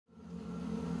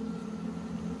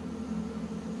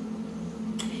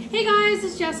Hey guys,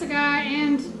 it's Jessica,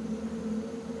 and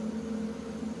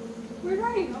where'd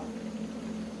Ryan go?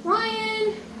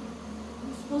 Ryan!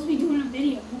 I'm supposed to be doing a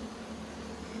video.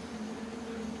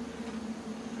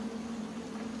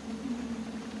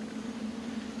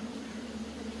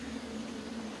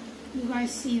 You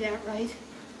guys see that, right?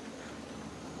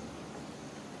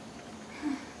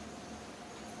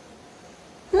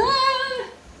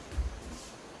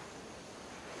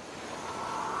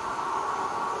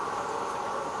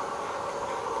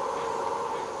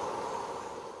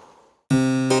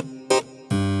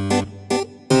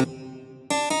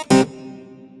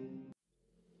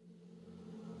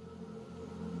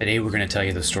 Today we're going to tell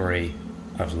you the story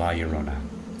of La Llorona.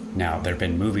 Now, there have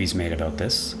been movies made about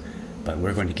this, but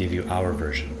we're going to give you our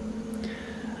version.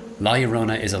 La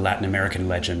Llorona is a Latin American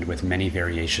legend with many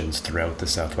variations throughout the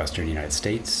southwestern United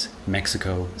States,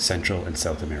 Mexico, Central and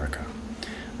South America.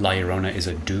 La Llorona is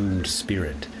a doomed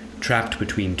spirit, trapped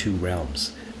between two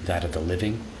realms, that of the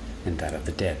living and that of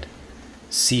the dead,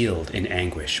 sealed in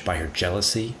anguish by her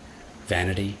jealousy,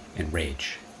 vanity, and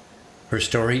rage. Her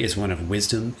story is one of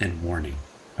wisdom and warning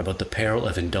about the peril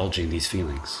of indulging these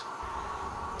feelings.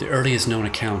 The earliest known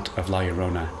account of La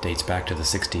Llorona dates back to the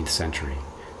 16th century.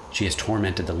 She has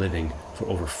tormented the living for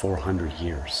over 400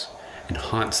 years and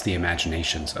haunts the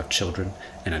imaginations of children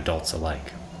and adults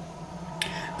alike.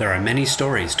 There are many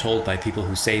stories told by people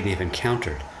who say they've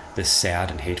encountered this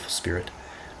sad and hateful spirit,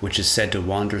 which is said to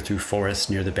wander through forests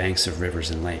near the banks of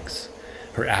rivers and lakes.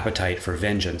 Her appetite for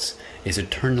vengeance is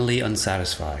eternally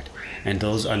unsatisfied, and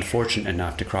those unfortunate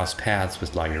enough to cross paths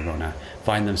with La Llorona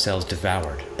find themselves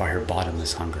devoured by her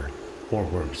bottomless hunger, or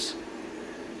worse.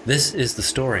 This is the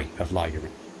story of La Llorona.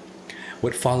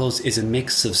 What follows is a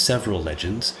mix of several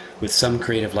legends, with some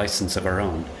creative license of our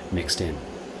own mixed in.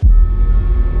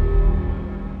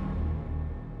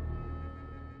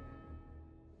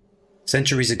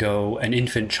 Centuries ago, an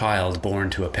infant child born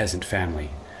to a peasant family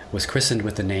was christened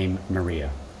with the name Maria.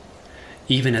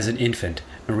 Even as an infant,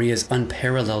 Maria's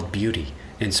unparalleled beauty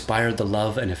inspired the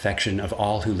love and affection of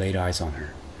all who laid eyes on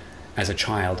her. As a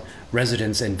child,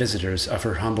 residents and visitors of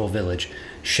her humble village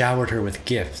showered her with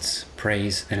gifts,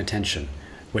 praise, and attention,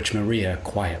 which Maria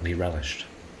quietly relished.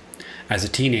 As a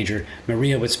teenager,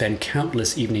 Maria would spend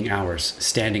countless evening hours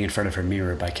standing in front of her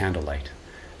mirror by candlelight,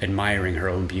 admiring her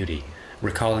own beauty,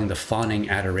 recalling the fawning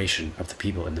adoration of the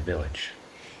people in the village.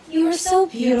 You are so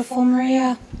beautiful,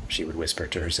 Maria, she would whisper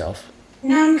to herself.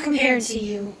 none compared to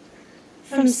you.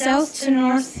 From south to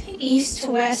north, east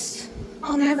to west,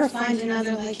 I'll never find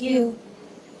another like you.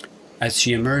 As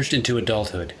she emerged into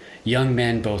adulthood, young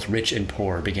men both rich and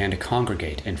poor began to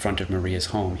congregate in front of Maria's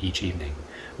home each evening,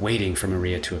 waiting for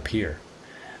Maria to appear.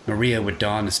 Maria would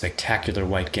don a spectacular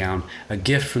white gown, a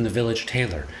gift from the village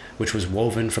tailor, which was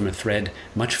woven from a thread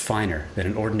much finer than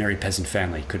an ordinary peasant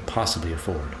family could possibly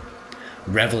afford.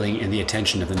 Reveling in the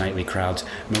attention of the nightly crowds,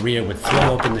 Maria would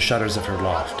throw open the shutters of her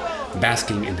loft,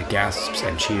 basking in the gasps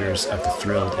and cheers of the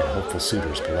thrilled and hopeful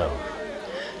suitors below.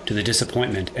 To the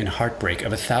disappointment and heartbreak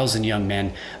of 1,000 young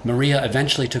men, Maria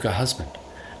eventually took a husband,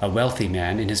 a wealthy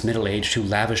man in his middle age who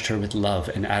lavished her with love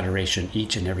and adoration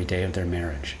each and every day of their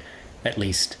marriage, at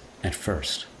least at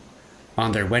first.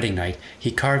 On their wedding night,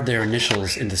 he carved their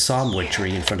initials in the psalmwood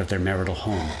tree in front of their marital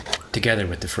home, together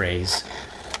with the phrase,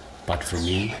 "But for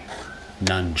me,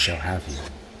 none shall have you."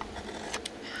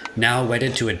 Now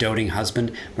wedded to a doting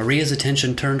husband, Maria's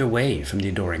attention turned away from the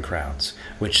adoring crowds,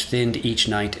 which thinned each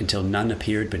night until none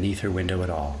appeared beneath her window at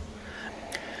all.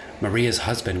 Maria's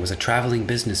husband was a traveling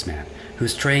businessman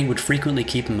whose trade would frequently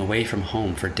keep him away from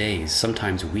home for days,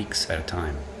 sometimes weeks at a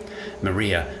time.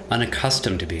 Maria,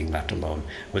 unaccustomed to being left alone,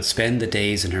 would spend the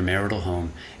days in her marital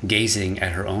home, gazing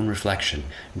at her own reflection,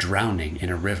 drowning in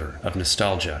a river of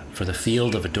nostalgia for the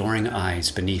field of adoring eyes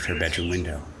beneath her bedroom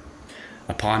window.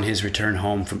 Upon his return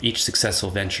home from each successful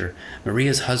venture,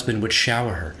 Maria's husband would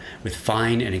shower her with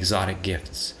fine and exotic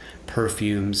gifts,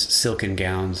 perfumes, silken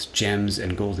gowns, gems,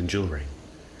 and golden jewelry.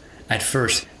 At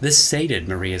first, this sated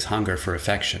Maria's hunger for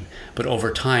affection, but over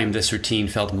time this routine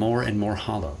felt more and more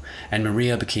hollow, and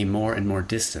Maria became more and more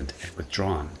distant and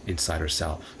withdrawn inside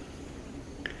herself.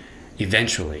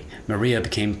 Eventually, Maria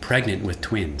became pregnant with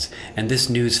twins, and this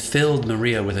news filled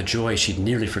Maria with a joy she'd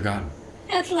nearly forgotten.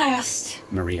 At last,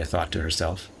 Maria thought to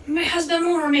herself. My husband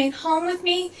will remain home with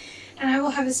me, and I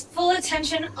will have his full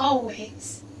attention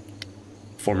always.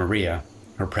 For Maria,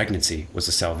 her pregnancy was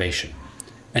a salvation,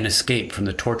 an escape from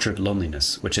the tortured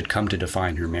loneliness which had come to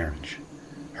define her marriage.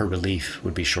 Her relief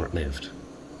would be short-lived.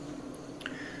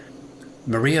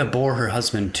 Maria bore her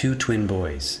husband 2 twin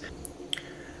boys.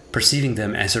 Perceiving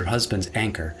them as her husband's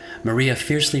anchor, Maria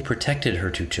fiercely protected her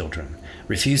two children,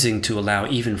 refusing to allow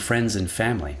even friends and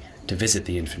family to visit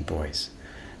the infant boys.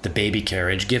 The baby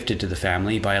carriage gifted to the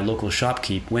family by a local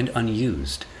shopkeep went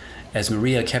unused, as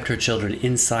Maria kept her children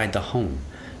inside the home,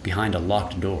 behind a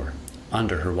locked door,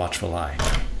 under her watchful eye.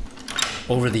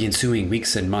 Over the ensuing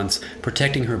weeks and months,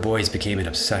 protecting her boys became an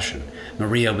obsession.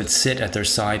 Maria would sit at their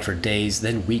side for days,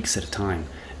 then weeks at a time,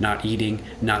 not eating,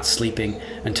 not sleeping,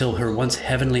 until her once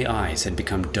heavenly eyes had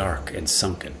become dark and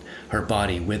sunken, her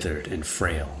body withered and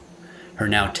frail. Her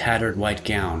now tattered white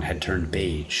gown had turned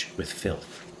beige with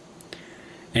filth.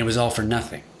 And it was all for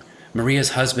nothing.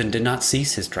 Maria's husband did not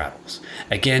cease his travels.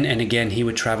 Again and again he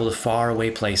would travel to faraway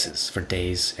places for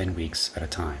days and weeks at a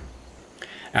time.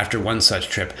 After one such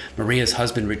trip, Maria's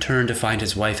husband returned to find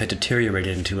his wife had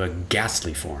deteriorated into a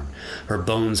ghastly form, her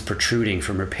bones protruding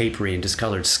from her papery and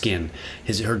discolored skin,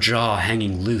 her jaw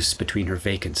hanging loose between her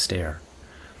vacant stare.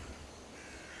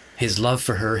 His love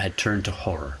for her had turned to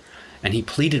horror, and he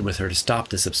pleaded with her to stop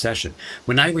this obsession.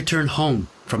 "When I return home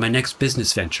from my next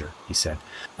business venture," he said,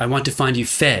 "I want to find you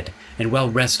fed and well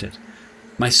rested.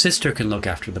 My sister can look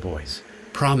after the boys.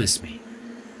 Promise me."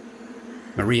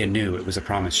 Maria knew it was a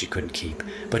promise she couldn't keep,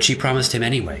 but she promised him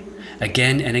anyway.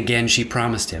 Again and again she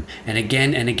promised him, and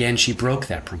again she broke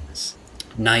that promise.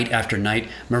 Night after night,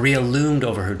 Maria loomed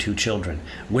over her two children,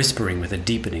 whispering with a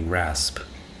deepening rasp,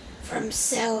 "From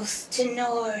south to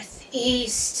north,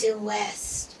 east to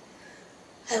west,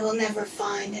 I will never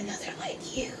find another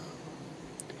like you."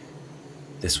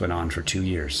 This went on for 2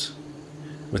 years.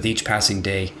 With each passing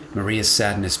day, Maria's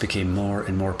sadness became more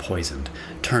and more poisoned,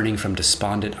 turning from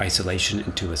despondent isolation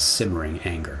into a simmering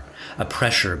anger. A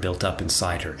pressure built up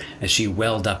inside her as she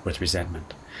welled up with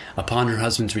resentment. Upon her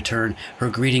husband's return, her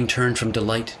greeting turned from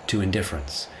delight to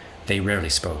indifference. They rarely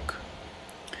spoke.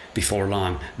 Before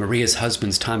long, Maria's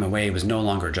husband's time away was no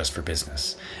longer just for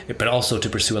business, but also to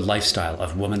pursue a lifestyle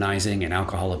of womanizing and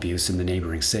alcohol abuse in the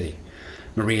neighboring city.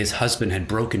 Maria's husband had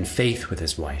broken faith with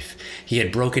his wife. He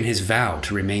had broken his vow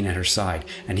to remain at her side,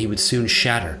 and he would soon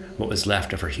shatter what was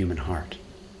left of her human heart.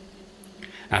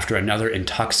 After another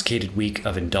intoxicated week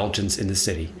of indulgence in the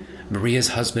city, Maria's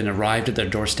husband arrived at their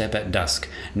doorstep at dusk,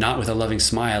 not with a loving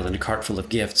smile and a cart full of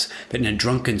gifts, but in a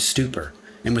drunken stupor,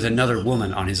 and with another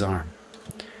woman on his arm.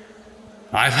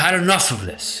 "I've had enough of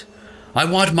this. I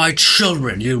want my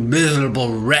children, you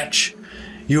miserable wretch.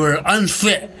 You are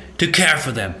unfit to care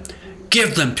for them.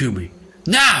 Give them to me,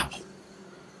 now!"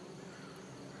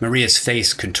 Maria's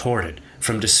face contorted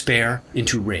from despair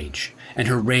into rage, and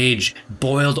her rage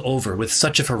boiled over with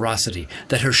such a ferocity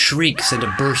that her shriek sent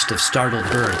a burst of startled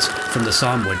birds from the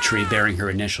salmwood tree bearing her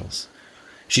initials.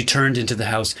 She turned into the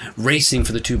house, racing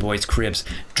for the two boys' cribs,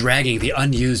 dragging the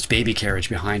unused baby carriage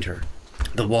behind her.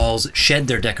 The walls shed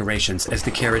their decorations as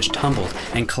the carriage tumbled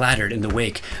and clattered in the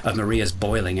wake of Maria's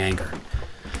boiling anger.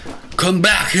 "Come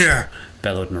back here!"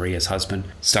 bellowed Maria's husband,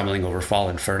 stumbling over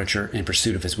fallen furniture in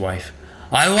pursuit of his wife.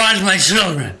 "I want my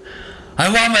children! I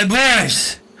want my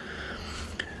boys!"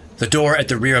 The door at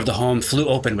the rear of the home flew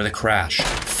open with a crash,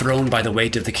 thrown by the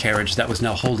weight of the carriage that was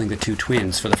now holding the two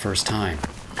twins for the first time.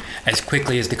 As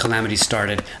quickly as the calamity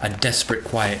started, a desperate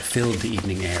quiet filled the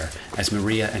evening air as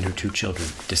Maria and her two children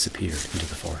disappeared into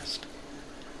the forest.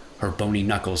 Her bony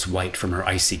knuckles white from her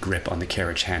icy grip on the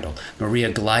carriage handle,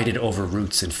 Maria glided over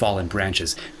roots and fallen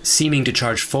branches, seeming to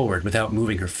charge forward without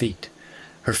moving her feet.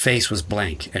 Her face was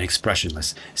blank and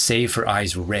expressionless, save for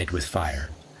eyes red with fire.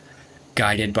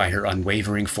 Guided by her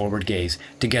unwavering forward gaze,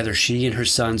 together she and her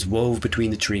sons wove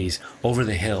between the trees, over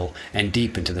the hill, and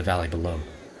deep into the valley below.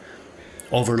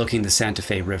 Overlooking the Santa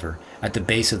Fe River, at the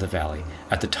base of the valley,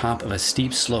 at the top of a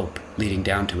steep slope leading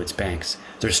down to its banks,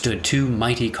 there stood two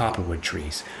mighty copperwood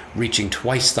trees, reaching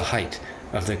twice the height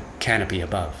of the canopy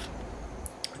above.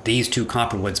 These two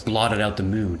copperwoods blotted out the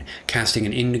moon, casting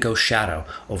an indigo shadow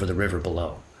over the river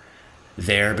below.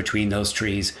 There, between those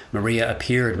trees, Maria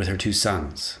appeared with her two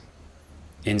sons.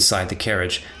 Inside the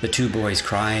carriage, the two boys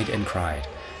cried and cried,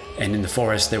 and in the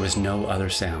forest there was no other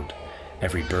sound.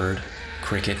 Every bird,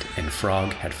 cricket, and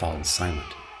frog had fallen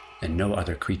silent, and no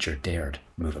other creature dared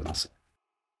move a muscle.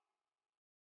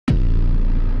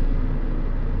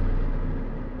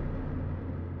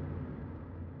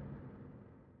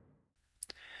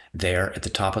 There, at the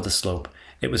top of the slope,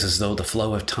 it was as though the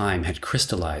flow of time had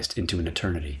crystallized into an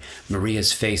eternity.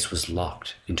 Maria's face was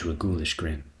locked into a ghoulish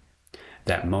grin.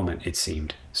 That moment, it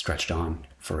seemed, stretched on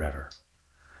forever.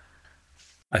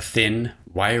 A thin,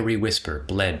 wiry whisper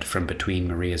bled from between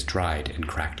Maria's dried and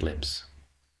cracked lips.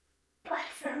 "But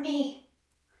for me,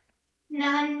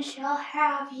 none shall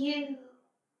have you."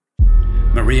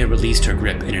 Maria released her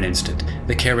grip in an instant.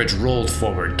 The carriage rolled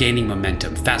forward, gaining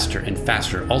momentum, faster and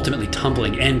faster, ultimately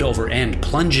tumbling end over end,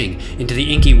 plunging into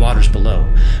the inky waters below.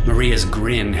 Maria's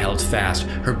grin held fast,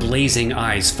 her blazing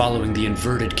eyes following the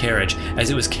inverted carriage as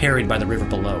it was carried by the river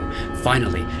below.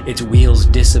 Finally, its wheels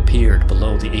disappeared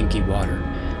below the inky water,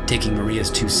 taking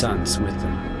Maria's 2 sons with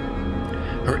them.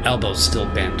 Her elbows still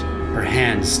bent, her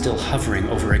hands still hovering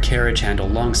over a carriage handle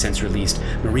long since released.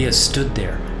 Maria stood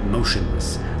there,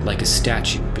 motionless, like a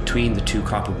statue between the 2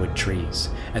 copperwood trees,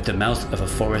 at the mouth of a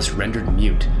forest rendered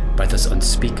mute by this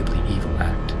unspeakably evil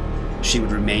act. She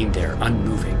would remain there,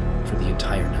 unmoving, for the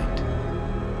entire night.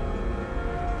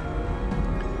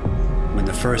 When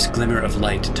the first glimmer of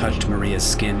light touched Maria's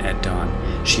skin at dawn,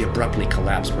 she abruptly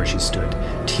collapsed where she stood.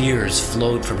 Tears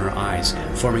flowed from her eyes,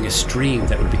 forming a stream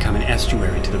that would become an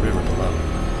estuary to the river below,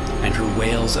 and her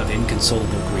wails of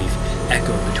inconsolable grief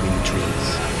echoed between the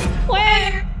trees.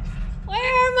 Where? Where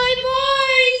are my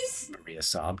boys? Maria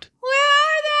sobbed. Where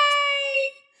are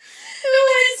they? Who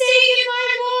has taken my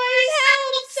boys?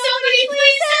 Help! Somebody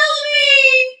please help me!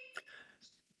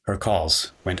 Her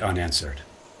calls went unanswered.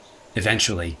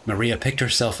 Eventually, Maria picked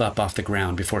herself up off the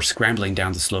ground before scrambling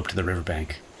down the slope to the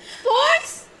riverbank.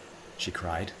 Boys? She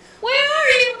cried. Where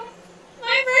are you?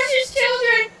 My precious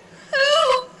children!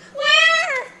 Who?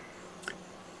 Where?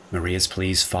 Maria's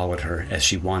pleas followed her as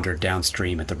she wandered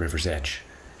downstream at the river's edge.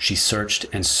 She searched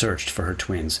and searched for her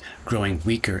twins, growing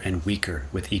weaker and weaker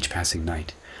with each passing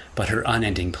night, but her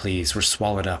unending pleas were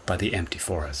swallowed up by the empty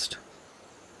forest.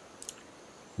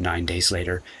 9 days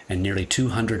later, and nearly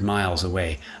 200 miles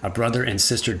away, a brother and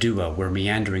sister duo were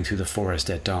meandering through the forest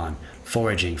at dawn,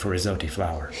 foraging for risotto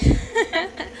flower.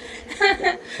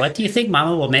 "What do you think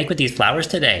Mama will make with these flowers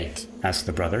today?" asked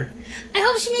the brother. I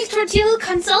hope she makes tortilla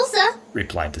con salsa.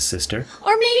 Replied the sister.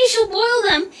 Or maybe she'll boil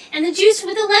them and the juice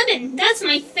with a lemon. That's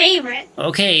my favorite.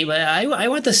 "Okay, but I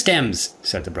want the stems,"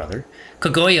 said the brother.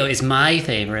 "Cogollo is my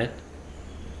favorite."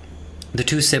 The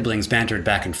 2 siblings bantered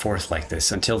back and forth like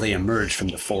this until they emerged from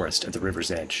the forest at the river's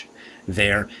edge.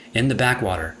 There, in the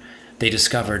backwater, they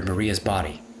discovered Maria's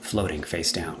body, floating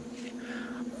face down.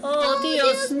 Oh,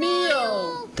 Dios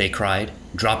mío! They cried,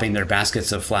 dropping their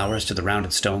baskets of flowers to the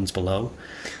rounded stones below.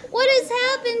 What has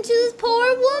happened to this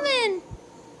poor woman?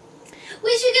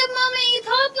 We should get Mama and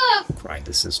Papa! Cried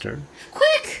the sister.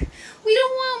 Quick! We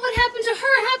don't want what happened to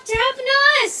her to happen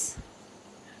to us!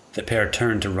 The pair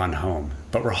turned to run home,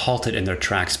 but were halted in their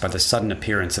tracks by the sudden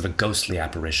appearance of a ghostly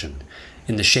apparition.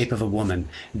 In the shape of a woman,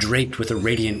 draped with a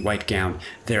radiant white gown,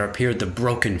 there appeared the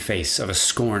broken face of a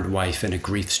scorned wife and a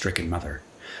grief-stricken mother.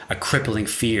 A crippling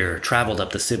fear traveled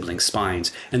up the siblings'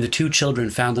 spines, and the 2 children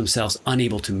found themselves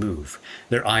unable to move,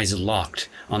 their eyes locked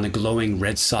on the glowing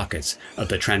red sockets of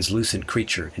the translucent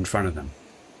creature in front of them.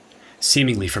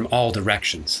 Seemingly from all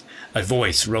directions, a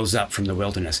voice rose up from the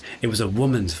wilderness. It was a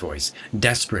woman's voice,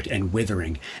 desperate and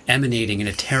withering, emanating in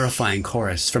a terrifying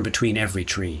chorus from between every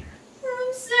tree.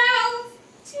 From south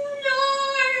to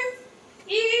north,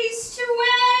 east to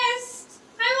west,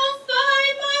 I will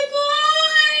find my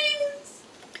boys!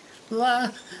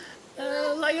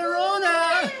 La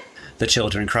Llorona! The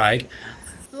children cried.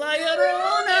 La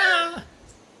Llorona!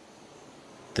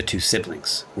 The 2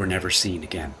 siblings were never seen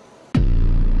again.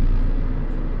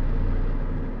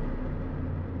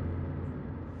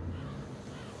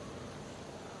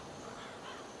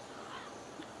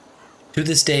 To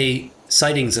this day,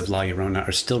 sightings of La Llorona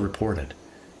are still reported.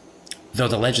 Though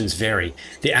the legends vary,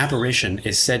 the apparition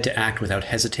is said to act without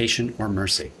hesitation or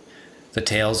mercy. The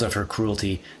tales of her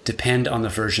cruelty depend on the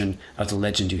version of the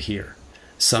legend you hear.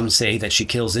 Some say that she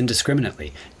kills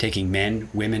indiscriminately, taking men,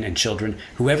 women, and children,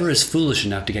 whoever is foolish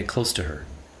enough to get close to her.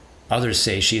 Others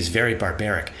say she is very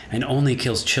barbaric and only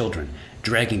kills children,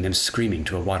 dragging them screaming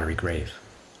to a watery grave.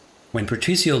 When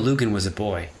Patricio Lugan was a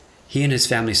boy, he and his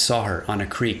family saw her on a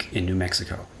creek in New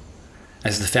Mexico.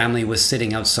 As the family was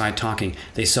sitting outside talking,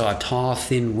 they saw a tall,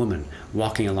 thin woman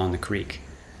walking along the creek.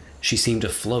 She seemed to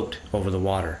float over the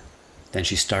water. Then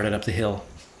she started up the hill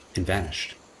and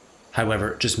vanished.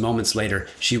 However, just moments later,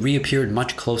 she reappeared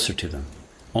much closer to them,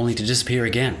 only to disappear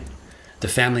again. The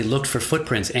family looked for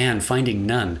footprints and, finding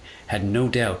none, had no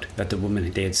doubt that the woman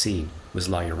they had seen was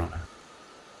La Llorona.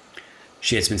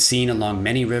 She has been seen along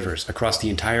many rivers across the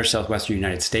entire southwestern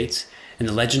United States, and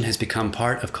the legend has become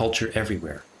part of culture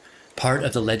everywhere. Part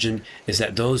of the legend is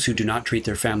that those who do not treat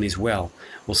their families well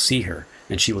will see her,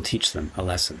 and she will teach them a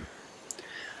lesson.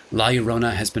 La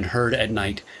Llorona has been heard at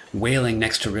night wailing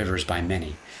next to rivers by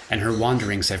many, and her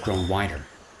wanderings have grown wider.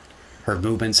 Her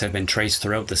movements have been traced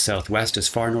throughout the Southwest as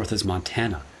far north as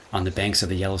Montana, on the banks of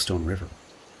the Yellowstone River.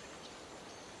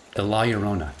 The La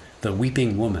Llorona, the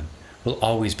weeping woman, will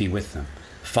always be with them,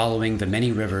 following the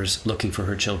many rivers looking for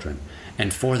her children,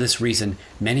 and for this reason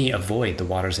many avoid the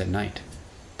waters at night.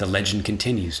 The legend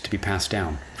continues to be passed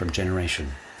down from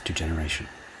generation to generation.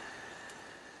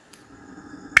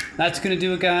 That's going to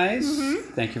do it, guys.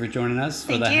 Thank you for joining us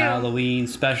for the Halloween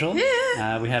special. We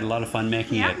had a lot of fun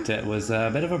making it. It was a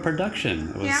bit of a production.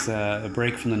 It was a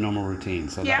break from the normal routine,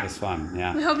 so that was fun.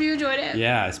 Yeah. We hope you enjoyed it.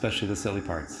 Yeah, especially the silly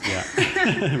parts.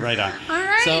 Yeah. Right on. All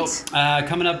right. So,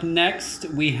 coming up next,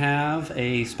 we have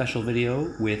a special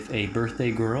video with a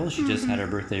birthday girl. She just had her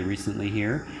birthday recently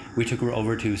here. We took her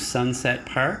over to Sunset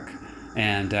Park.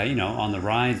 And, you know, on the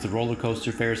rides, the roller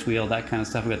coaster, Ferris wheel, that kind of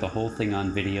stuff. We got the whole thing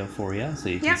on video for you. So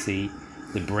you can see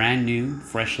the brand new,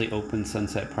 freshly opened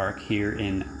Sunset Park here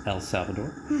in El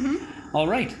Salvador. All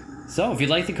right. So if you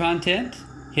like the content,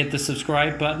 hit the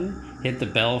subscribe button. Hit the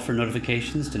bell for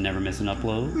notifications to never miss an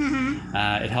upload.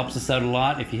 It helps us out a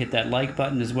lot. If you hit that like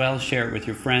button as well, share it with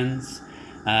your friends.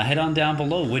 Head on down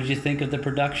below. What did you think of the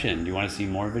production? Do you want to see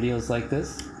more videos like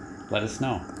this? Let us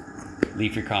know.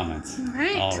 Leave your comments.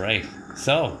 All right.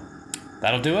 So,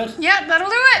 that'll do it? Yeah, that'll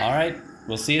do it. All right.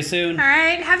 We'll see you soon. All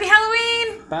right. Happy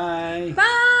Halloween. Bye.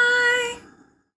 Bye.